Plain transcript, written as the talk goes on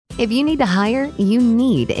If you need to hire, you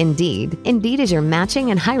need Indeed. Indeed is your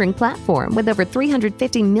matching and hiring platform with over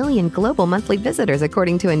 350 million global monthly visitors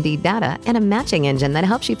according to Indeed data and a matching engine that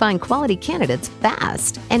helps you find quality candidates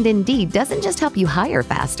fast. And Indeed doesn't just help you hire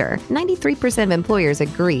faster. 93% of employers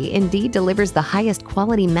agree Indeed delivers the highest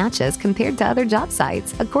quality matches compared to other job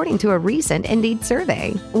sites, according to a recent Indeed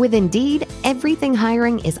survey. With Indeed, everything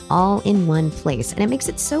hiring is all in one place, and it makes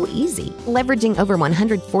it so easy. Leveraging over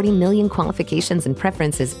 140 million qualifications and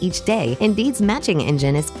preferences each day, Indeed's matching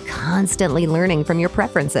engine is constantly learning from your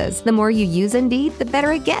preferences. The more you use Indeed, the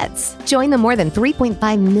better it gets. Join the more than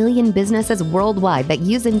 3.5 million businesses worldwide that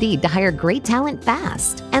use Indeed to hire great talent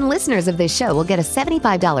fast. And listeners of this show will get a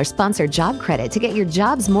 $75 sponsored job credit to get your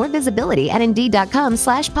jobs more visibility at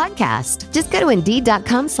Indeed.com/podcast. Just go to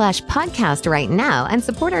Indeed.com/podcast right now and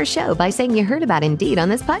support our show by saying you heard about Indeed on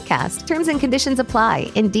this podcast. Terms and conditions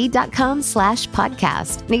apply.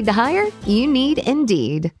 Indeed.com/podcast. Need to hire? You need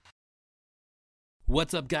Indeed.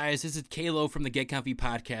 What's up, guys? This is Kalo from the Get Comfy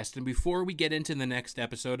Podcast, and before we get into the next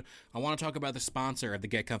episode, I want to talk about the sponsor of the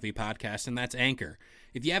Get Comfy Podcast, and that's Anchor.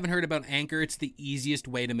 If you haven't heard about Anchor, it's the easiest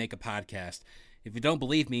way to make a podcast. If you don't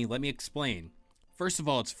believe me, let me explain. First of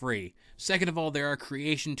all, it's free. Second of all, there are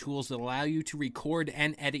creation tools that allow you to record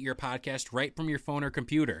and edit your podcast right from your phone or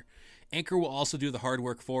computer. Anchor will also do the hard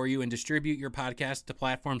work for you and distribute your podcast to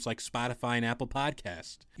platforms like Spotify and Apple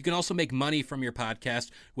Podcasts. You can also make money from your podcast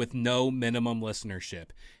with no minimum listenership.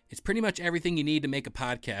 It's pretty much everything you need to make a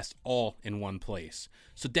podcast all in one place.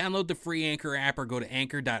 So download the free Anchor app or go to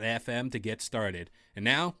anchor.fm to get started. And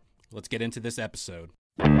now, let's get into this episode.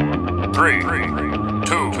 3, 2,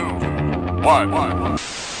 1.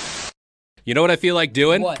 You know what I feel like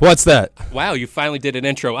doing? What's that? Wow, you finally did an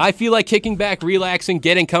intro. I feel like kicking back, relaxing,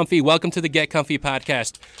 getting comfy. Welcome to the Get Comfy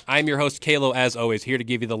Podcast. I'm your host, Kalo, as always, here to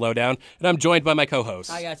give you the lowdown, and I'm joined by my co-host.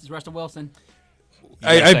 Hi, guys. It's Russell Wilson.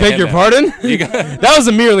 I beg your pardon? That was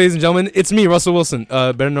a mirror, ladies and gentlemen. It's me, Russell Wilson,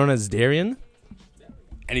 better known as Darian.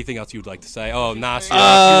 Anything else you'd like to say? Oh, Nastia, you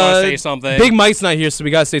want to say something? Big Mike's not here, so we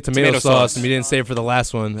got to say tomato sauce, and we didn't say it for the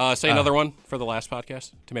last one. Say another one for the last podcast.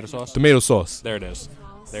 Tomato sauce? Tomato sauce. There it is.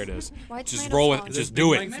 There it is. Why just tomato roll with sauce? it. Just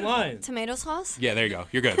do it. Tomato sauce? Yeah, there you go.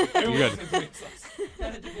 You're good. You're good.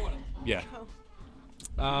 Yeah.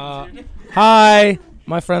 Hi,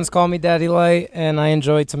 my friends call me Daddy Light, and I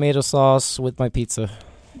enjoy tomato sauce with my pizza.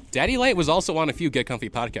 Daddy Light was also on a few Get Comfy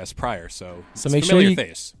podcasts prior, so make sure you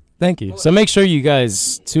face. Thank you. So make sure you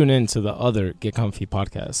guys tune in to the other Get Comfy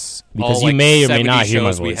podcasts because you may or may not hear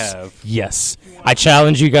my voice. Yes, I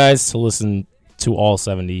challenge you guys to listen to all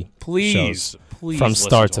 70 shows. Please from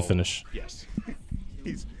start to finish. Yes.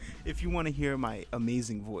 If you want to hear my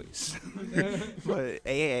amazing voice. But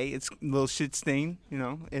it's a little shit stain,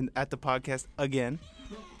 and at the podcast again.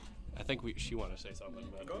 I think she want to say something.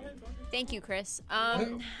 Go ahead. Thank you, Chris.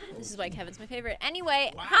 This is why Kevin's my favorite.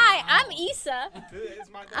 Anyway, Hi, I'm Issa. It's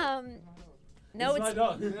my dog. No, it's my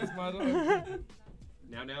dog. It's my dog.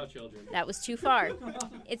 Now, children. That was too far.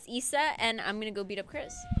 It's Issa, and I'm gonna go beat up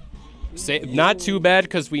Chris. Not too bad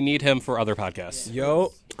because we need him for other podcasts.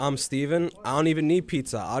 Yo, I'm Steven. I don't even need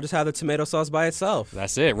pizza. I'll just have the tomato sauce by itself.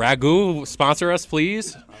 That's it. Ragu, sponsor us,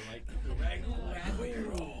 please.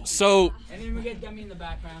 So, And then we get Demi in the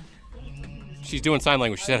background. she's doing sign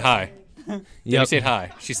language. She said hi. Demi said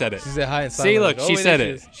hi. She said it. She said hi and See, look, she said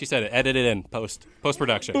it. She said it. Edit it in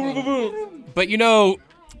post-production. But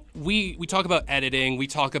we talk about editing. We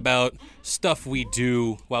talk about stuff we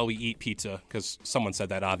do while we eat pizza because someone said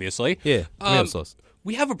that, obviously. Yeah, tomato sauce.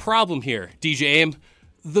 We have a problem here, DJ Aim.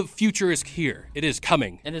 The future is here. It is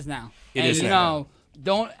coming. It is now. It is now.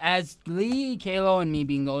 As Lee, Kalo, and me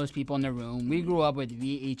being the oldest people in the room, we grew up with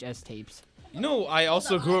VHS tapes. I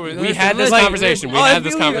also grew up with... We had this conversation. I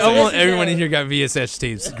want everyone in here got VHS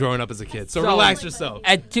tapes growing up as a kid. So relax yourself.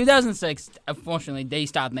 At 2006, unfortunately, they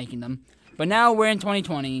stopped making them. But now we're in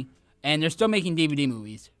 2020, and they're still making DVD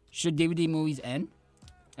movies. Should DVD movies end?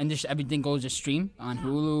 And just everything goes to stream on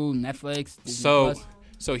Hulu, Netflix, Disney Plus?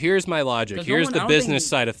 So here's my logic. Here's the business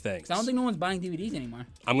side of things. I don't think no one's buying DVDs anymore.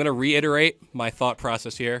 I'm going to reiterate my thought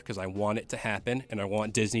process here because I want it to happen, and I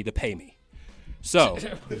want Disney to pay me. So,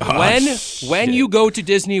 when you go to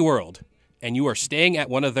Disney World and you are staying at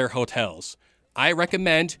one of their hotels, I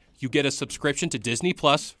recommend you get a subscription to Disney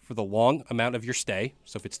Plus for the long amount of your stay.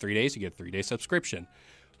 So if it's 3 days, you get a 3-day subscription.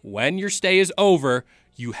 When your stay is over,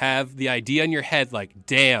 you have the idea in your head like,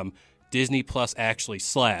 damn, Disney Plus actually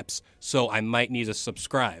slaps, so I might need to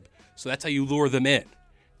subscribe. So that's how you lure them in.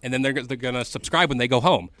 And then they're going to subscribe when they go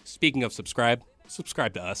home. Speaking of subscribe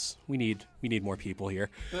to us. We need more people here.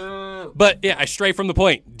 But yeah, I stray from the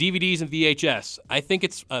point. DVDs and VHS. I think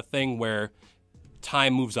it's a thing where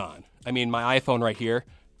time moves on. I mean, my iPhone right here,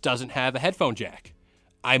 doesn't have a headphone jack.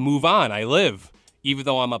 I move on. I live. Even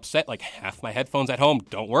though I'm upset, like half my headphones at home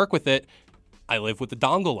don't work with it, I live with the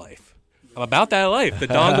dongle life. I'm about that life, the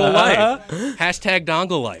dongle life. Hashtag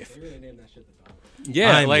dongle life.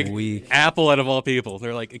 Yeah, I'm like weak. Apple out of all people.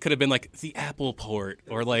 They're like, it could have been like the Apple port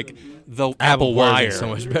or like the Apple Apple Word Wire. is so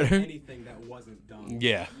much better. Anything that wasn't dumb.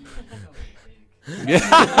 Yeah.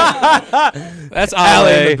 That's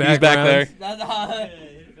Ale. He's back there.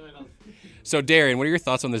 So, Darian, what are your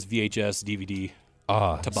thoughts on this VHS DVD?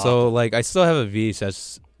 So like I still have a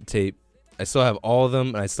VHS tape. I still have all of them,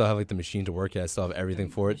 and I still have like the machine to work it. I still have everything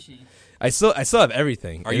for it. I still have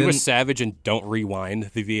everything. Are you a savage and don't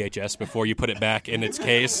rewind the VHS before you put it back in its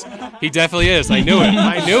case? He definitely is. I knew it.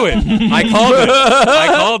 I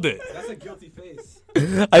called it. That's a guilty face.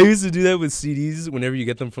 I used to do that with CDs whenever you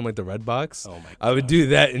get them from like the Red Box. Oh my God. I would do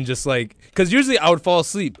that and just like, because usually I would fall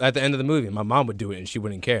asleep at the end of the movie. My mom would do it and she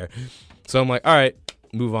wouldn't care. So I'm like, all right,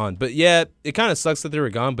 move on. But yeah, it kind of sucks that they were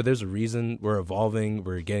gone, but there's a reason. We're evolving.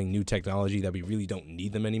 We're getting new technology that we really don't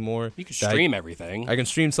need them anymore. You can stream everything. I can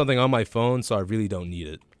stream something on my phone, so I really don't need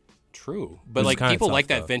it. True. But Which is like people tough, like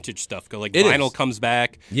that though. vintage stuff. Like It vinyl is. comes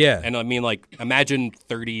back. Yeah. And I mean, like, imagine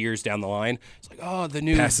 30 years down the line. It's like, oh, the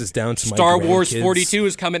new Pass this down to my Star Wars grandkids. 42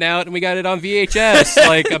 is coming out and we got it on VHS.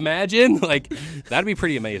 Like, imagine. Like, that'd be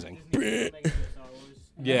pretty amazing.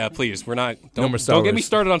 Yeah, please. We're not. No more Star Don't get me Wars.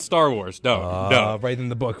 started on Star Wars. No. Write in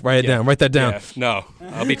the book. Write it down. Write that down. Yeah, no.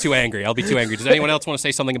 I'll be too angry. Does anyone else want to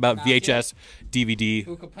say something about VHS, DVD?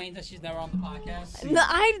 Who complains that she's never on the podcast? No,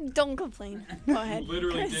 I don't complain. Go ahead.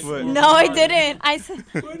 Literally did. No, I didn't. I said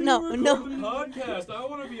no. Podcast. I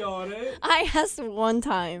want to be on it. I asked one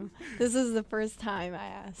time. This is the first time I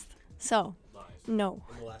asked. So, no.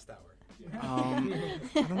 In the last hour. I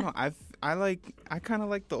don't know. I kind of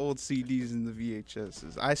like the old CDs and the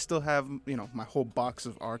VHSs. I still have, my whole box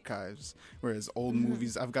of archives. Whereas old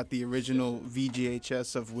movies, I've got the original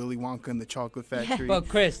VGHS of Willy Wonka and the Chocolate Factory. But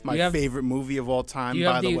Chris, my favorite movie of all time,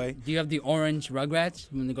 by the way. Do you have the orange Rugrats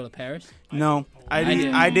when they go to Paris? No,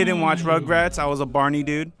 I didn't watch Rugrats. I was a Barney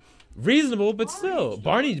dude. Reasonable, but still,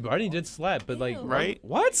 Barney did slap, but like, Right?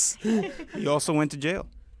 What? He also went to jail.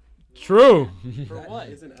 True. For what?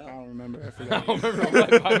 Is an L. I don't remember. I forgot. I don't remember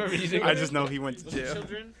what. I remember using I just know he went to jail.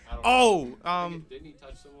 Children? Didn't he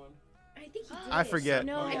touch someone? I think he did. I forget.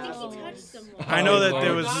 No, I think he touched someone. I know that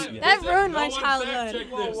there was. That ruined my childhood.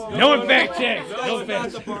 No one fact checks. No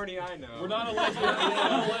That's fact. the Barney I know. We're not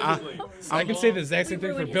allegedly. I can say the exact same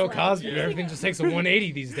thing for Bill Cosby. Everything just takes a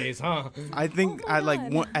 180 these days, huh? I think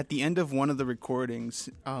at the end of one of the recordings,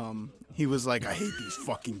 he was like, "I hate these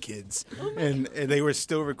fucking kids," and they were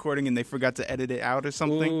still recording and they forgot to edit it out or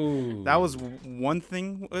something. Ooh. That was one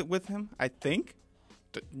thing with him, I think.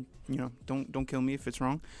 Don't kill me if it's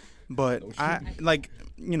wrong, but I like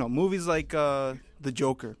movies like The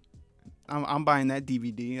Joker. I'm buying that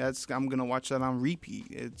DVD. I'm gonna watch that on repeat.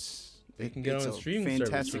 It's get on a a streaming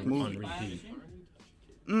fantastic service movie. on repeat.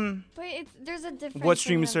 But there's a difference. What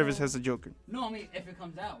streaming service has The Joker? No, I mean if it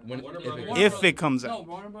comes out. If it comes No, out.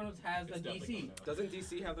 Warner Brothers has the DC. Doesn't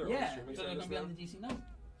DC have their own Yeah, streaming so they're service gonna be now? on the DC. No.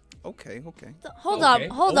 Okay. Hold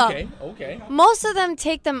up. Okay. Most of them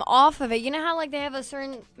take them off of it. You know how like they have a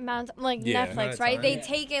certain amount, like Yeah. Netflix, right? They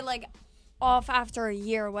take it like off after a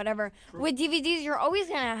year or whatever. With DVDs, you're always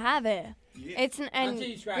gonna have it. It's and Until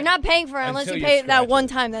you scratch you're not paying for it unless Until you you pay it that scratch one it.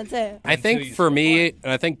 time. That's it. I think for me,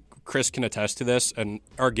 and I think Chris can attest to this, and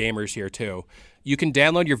our gamers here too. You can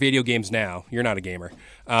download your video games now. You're not a gamer.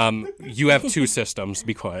 You have two systems.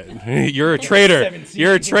 Be quiet. You're a traitor.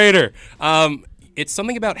 You're a traitor. It's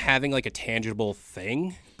something about having like a tangible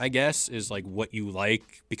thing, I guess, is like what you like.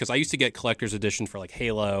 Because I used to get collector's edition for like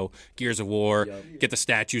Halo, Gears of War, get the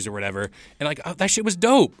statues or whatever. And like, that shit was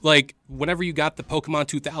dope. Like, whenever you got the Pokemon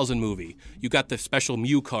 2000 movie, you got the special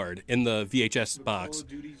Mew card in the VHS box.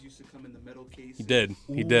 Duties used to come in the metal case. He did.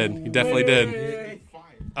 He definitely did.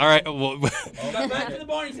 All right, well, Back to the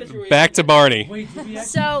Barney situation. back to Barney.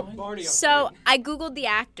 So I googled the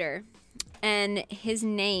actor, and his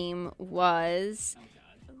name was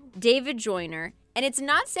David Joyner. And it's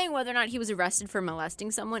not saying whether or not he was arrested for molesting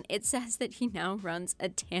someone. It says that he now runs a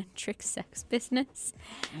tantric sex business,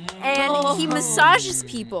 and he massages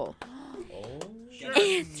people.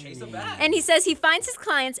 And he says he finds his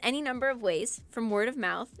clients any number of ways, from word of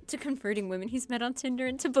mouth to converting women he's met on Tinder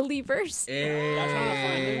into believers.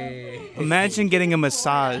 Imagine getting a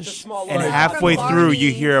massage and halfway through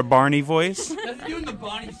you hear a Barney voice. That's doing the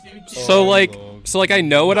Barney suit. So like I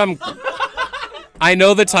know what I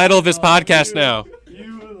know the title of this podcast now.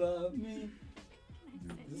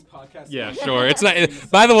 Yeah, sure. It's not.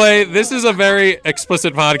 By the way, this is a very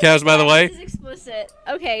explicit podcast. By the way, This is explicit.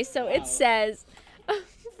 Okay, so it says,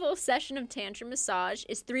 full session of tantrum massage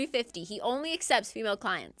is $350. He only accepts female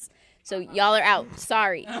clients. So y'all are out.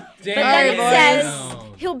 Sorry. But then it says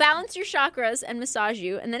he'll balance your chakras and massage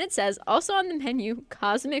you. And then it says, also on the menu,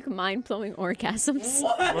 cosmic mind-blowing orgasms.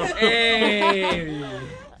 All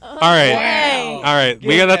right.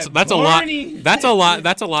 That's a lot.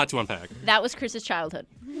 That's a lot to unpack. That was Chris's childhood.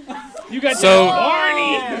 You got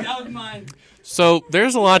Barney. That was mine. So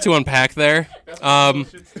there's a lot to unpack there.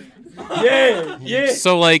 Yeah.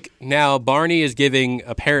 So like now Barney is giving.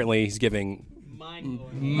 Apparently he's giving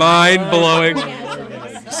mind-blowing.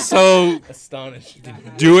 So Astonished.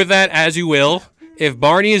 do with that as you will. If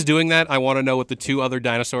Barney is doing that, I want to know what the two other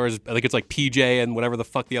dinosaurs. I think it's like PJ and whatever the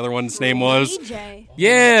fuck the other one's name was. PJ.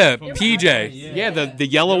 Yeah, PJ. Yeah, the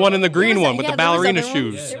yellow one and the green one with the ballerina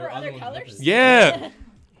shoes. There were other colors? Yeah.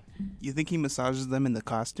 You think he massages them in the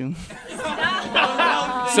costume?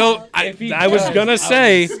 So I was gonna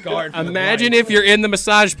say, imagine if you're in the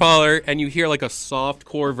massage parlor and you hear like a soft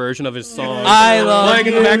core version of his song. I love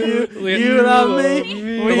you. You love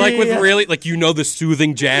me. But like with really like the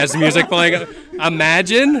soothing jazz music playing.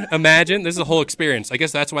 Imagine. This is a whole experience. I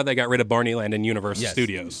guess that's why they got rid of Barney Land in Universal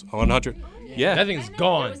Studios. 100. Yeah. That thing's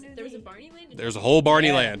gone. There was a Barney Land? There's a whole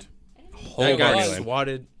Barney Land. That got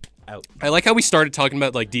swatted out. I like how we started talking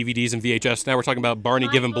about like DVDs and VHS. Now we're talking about Barney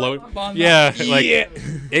giving blow. Yeah, like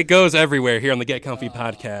it goes everywhere here on the Get Comfy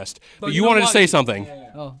podcast. But you wanted to say something.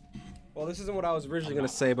 Oh. Well, this isn't what I was originally going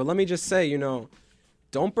to say, but let me just say,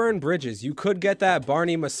 don't burn bridges. You could get that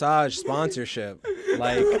Barney massage sponsorship.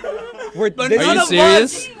 Like, are you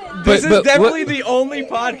serious? This is definitely the only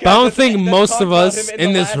podcast. I don't think most of us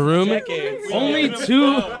in this room, only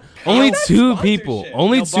two people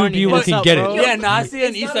can get it. Yeah, Nasi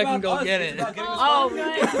and Issa can go get it. Oh,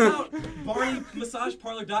 right.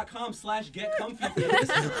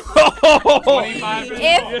 BarneyMassageParlor.com/getcomfy.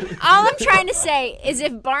 If all I'm trying to say is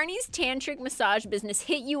if Barney's tantric massage business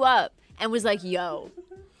hit you up and was like, yo,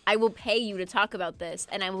 I will pay you to talk about this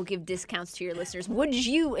and I will give discounts to your listeners, would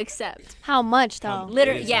you accept? How much though?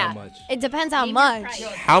 Literally, yeah. It depends how much.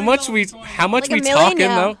 How much we talking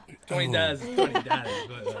though?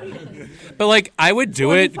 $20. But like I would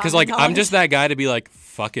do it because like I'm just that guy to be like,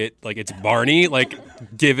 fuck it, like it's Barney, like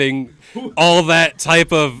giving all that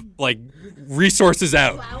type of like resources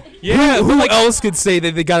out. Yeah, who else could say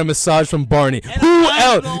that they got a massage from Barney? Who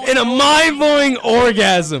else? In a mind-blowing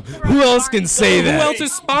orgasm. Who else can say that? Who else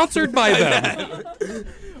is sponsored by them?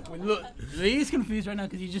 Look, he's confused right now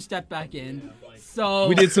because he just stepped back in. So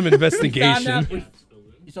we did some investigation.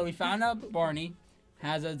 We found out Barney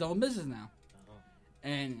has his own business now.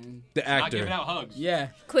 And the actor. Not giving out hugs. Yeah.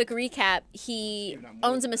 Quick recap. He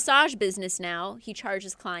owns a massage business now. He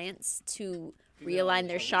charges clients to realign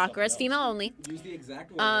their chakras, female only. Use the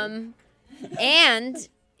exact word. And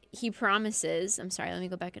he promises, I'm sorry, let me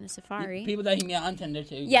go back into Safari. People that he met on Tinder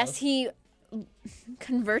too. Yes, he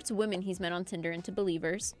converts women he's met on Tinder into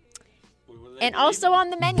believers. And also on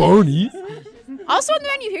the menu. Barney. Also on the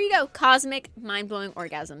menu, here you go. Cosmic mind-blowing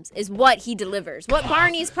orgasms is what he delivers. What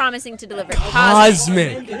Barney is promising to deliver.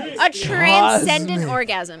 Cosmic. A transcendent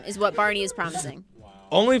orgasm is what Barney is promising.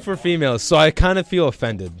 Only for females, so I kind of feel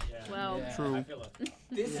offended. Well, true.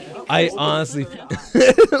 I honestly,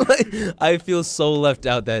 I feel so left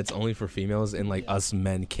out that it's only for females and like us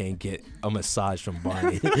men can't get a massage from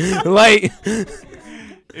Barney. Like,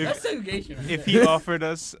 that's segregation. If he offered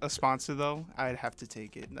us a sponsor, though, I'd have to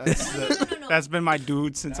take it. That's been my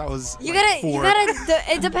dude since I was. You gotta.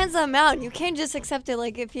 It depends on the amount. You can't just accept it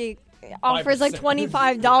like if he offers like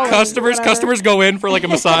 $25. Customers go in for like a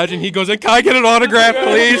massage, and he goes in. Can I get an autograph,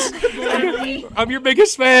 please? I'm your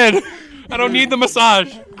biggest fan. I don't need the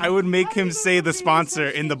massage. I would make him say the sponsor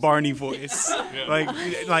in the Barney voice. Like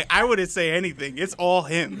I wouldn't say anything. It's all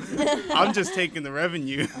him. I'm just taking the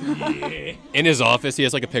revenue. Yeah. In his office, he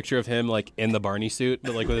has like a picture of him like in the Barney suit,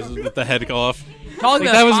 but like with the head off. Like,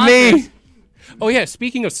 that was me. Oh yeah,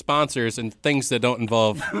 speaking of sponsors and things that don't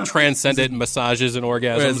involve transcendent massages and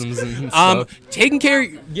orgasms, and taking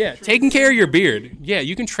care of your beard. Yeah,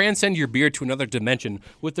 you can transcend your beard to another dimension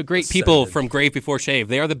with the great people from Grave Before Shave.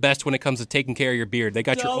 They are the best when it comes to taking care of your beard. They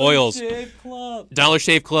got your oils. Dollar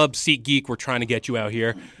Shave Club, SeatGeek. We're trying to get you out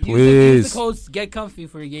here. Use the code Get Comfy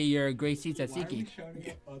for your great seats at SeatGeek.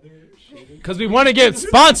 Because we want to get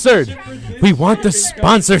sponsored. We want the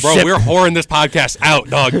sponsorship. Bro, we're whoring this podcast out,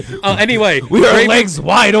 dog. Anyway. We are legs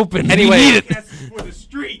wide open. Anyway. We need it. For the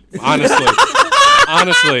street.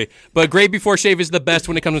 Honestly. But Grave Before Shave is the best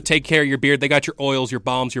when it comes to take care of your beard. They got your oils, your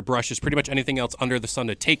balms, your brushes, pretty much anything else under the sun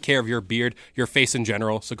to take care of your beard, your face in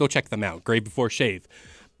general. So go check them out. Grave Before Shave.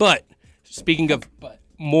 But speaking of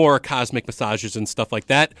more cosmic massages and stuff like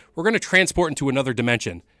that, we're going to transport into another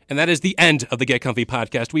dimension. And that is the end of the Get Comfy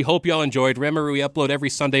podcast. We hope y'all enjoyed. Remember, we upload every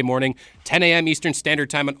Sunday morning, 10 a.m. Eastern Standard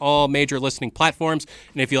Time on all major listening platforms.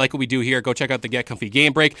 And if you like what we do here, go check out the Get Comfy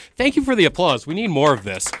Game Break. Thank you for the applause. We need more of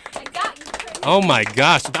this. Oh my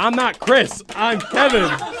gosh. I'm not Chris. I'm Kevin.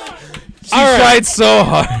 She tried so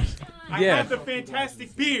hard. I have the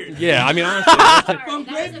fantastic beard. Yeah, I mean, honestly. From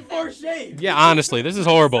Great Before Shave. Yeah, honestly, this is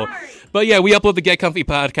horrible. But yeah, we upload the Get Comfy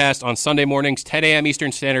podcast on Sunday mornings, 10 a.m.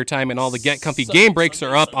 Eastern Standard Time, and all the Get Comfy game breaks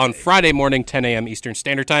are up on Friday morning, 10 a.m. Eastern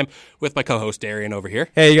Standard Time, with my co-host Darian over here.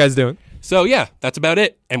 Hey, you guys doing? So yeah, that's about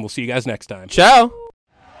it, and we'll see you guys next time. Ciao.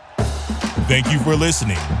 Thank you for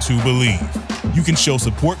listening to Believe. You can show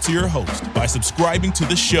support to your host by subscribing to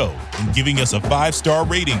the show and giving us a 5-star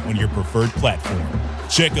rating on your preferred platform.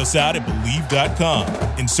 Check us out at Believe.com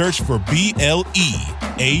and search for BLEAV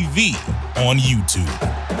on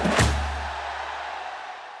YouTube.